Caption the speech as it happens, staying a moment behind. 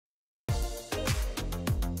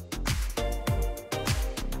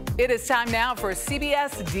It is time now for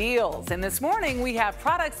CBS Deals. And this morning we have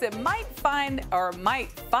products that they're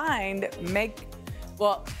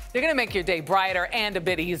going to make your day brighter and a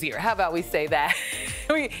bit easier. How about we say that?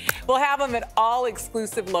 We'll have them at all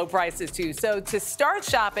exclusive low prices too. So to start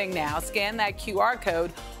shopping now, scan that QR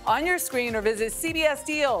code on your screen or visit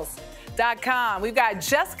cbsdeals.com. We've got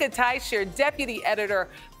Jessica Teicher, Deputy Editor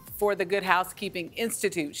for the Good Housekeeping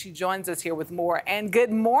Institute. She joins us here with more. And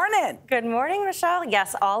good morning. Good morning, Michelle.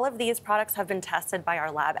 Yes, all of these products have been tested by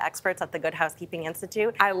our lab experts at the Good Housekeeping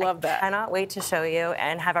Institute. I love that. I cannot wait to show you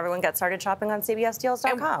and have everyone get started shopping on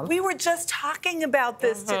cbsdeals.com. We were just talking about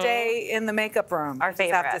this today in the makeup room. Our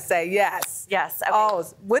favorite. I have to say, yes. Yes. Okay. Oh,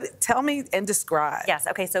 tell me and describe. Yes.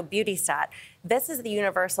 Okay. So Beauty Stat. This is the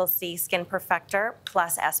Universal C Skin Perfector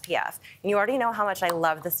plus SPF. And you already know how much I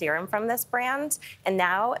love the serum from this brand. And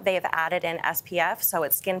now they have added in SPF, so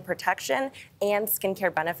it's skin protection and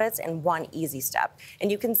skincare benefits in one easy step.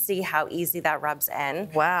 And you can see how easy that rubs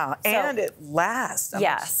in. Wow. And it lasts.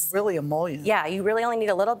 Yes. It's really emollient. Yeah, you really only need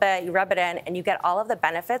a little bit. You rub it in, and you get all of the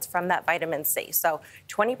benefits from that vitamin C. So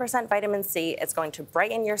 20% vitamin C. It's going to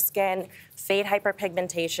brighten your skin, fade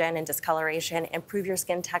hyperpigmentation and discoloration, improve your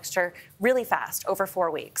skin texture really fast, over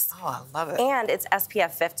 4 weeks. Oh, I love it. And it's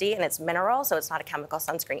SPF 50, and it's mineral, so it's not a chemical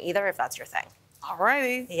sunscreen either, if that's your thing. All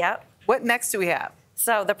righty. Yep. What next do we have?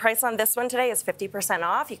 So the price on this one today is 50%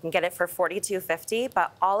 off. You can get it for $42.50,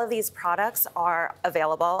 but all of these products are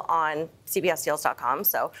available on cbsdeals.com.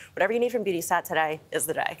 So whatever you need from Beauty Stat today is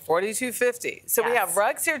the day. $42.50. So we have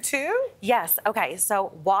rugs here too? Yes. Okay.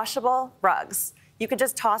 So washable rugs. You could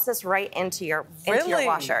just toss this right into your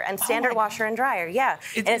washer and standard washer and dryer. Yeah.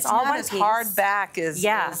 It's all not as hard back as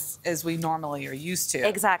we normally are used to.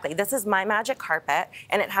 Exactly. This is My Magic Carpet,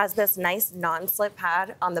 and it has this nice non-slip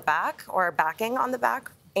pad on the back or backing on the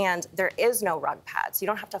back, and there is no rug pad, so you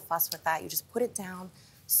don't have to fuss with that. You just put it down.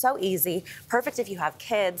 So easy. Perfect if you have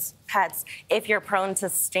kids, pets, if you're prone to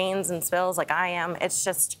stains and spills like I am. It's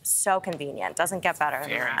just so convenient. Doesn't get better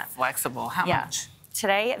than that. Very flexible. How much?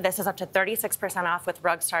 Today, this is up to 36% off with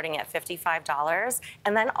rugs starting at $55.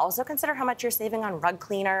 And then also consider how much you're saving on rug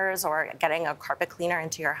cleaners or getting a carpet cleaner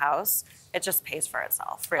into your house. It just pays for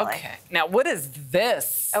itself, really. Okay. Now, what is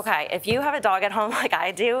this? Okay, if you have a dog at home like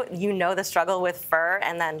I do, you know the struggle with fur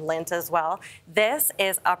and then lint as well. This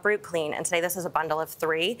is Uproot Clean, and today this is a bundle of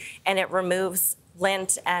 3, and it removes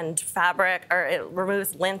lint and fabric, or it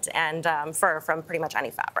removes lint and fur from pretty much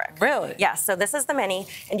any fabric. Really? Yes, so this is the mini,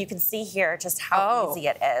 and you can see here just how easy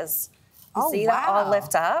it is. You see wow. that all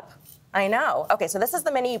lift up? I know. Okay, so this is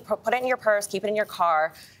the mini. You put it in your purse, keep it in your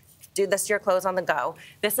car. Do this to your clothes on the go.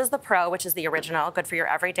 This is the Pro, which is the original, good for your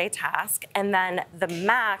everyday task. And then the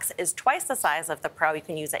Max is twice the size of the Pro. You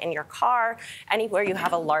can use it in your car, anywhere you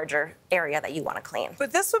have a larger area that you want to clean.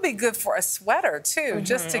 But this would be good for a sweater, too,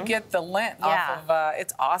 just to get the lint off of,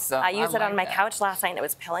 it's awesome. I used it on my couch last night, and it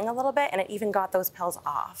was pilling a little bit, and it even got those pills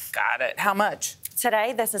off. Got it. How much?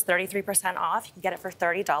 Today, this is 33% off. You can get it for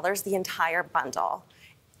 $30, the entire bundle.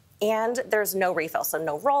 And there's no refill, so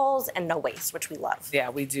no rolls and no waste, which we love.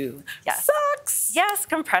 Yeah, we do. Yes. Socks! Yes,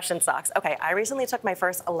 compression socks. Okay, I recently took my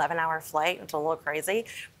first 11-hour flight. It's a little crazy,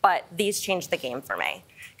 but these changed the game for me.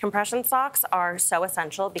 Compression socks are so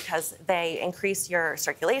essential because they increase your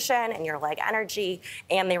circulation and your leg energy,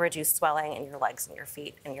 and they reduce swelling in your legs and your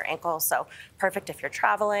feet and your ankles. So perfect if you're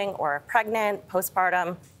traveling or pregnant,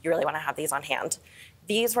 postpartum, you really want to have these on hand.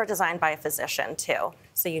 These were designed by a physician, too,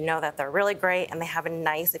 so you know that they're really great, and they have a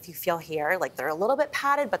nice, if you feel here, like they're a little bit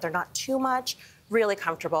padded, but they're not too much, really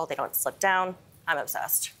comfortable. They don't slip down. I'm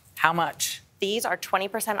obsessed. How much? These are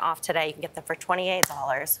 20% off today. You can get them for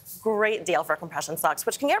 $28. Great deal for compression socks,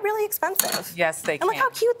 which can get really expensive. Yes, they can. And look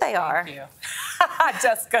how cute they are. Thank you.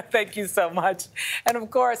 Jessica, thank you so much. And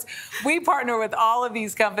of course, we partner with all of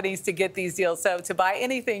these companies to get these deals. So to buy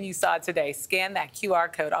anything you saw today, scan that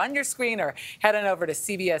QR code on your screen or head on over to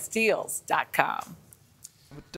cbsdeals.com.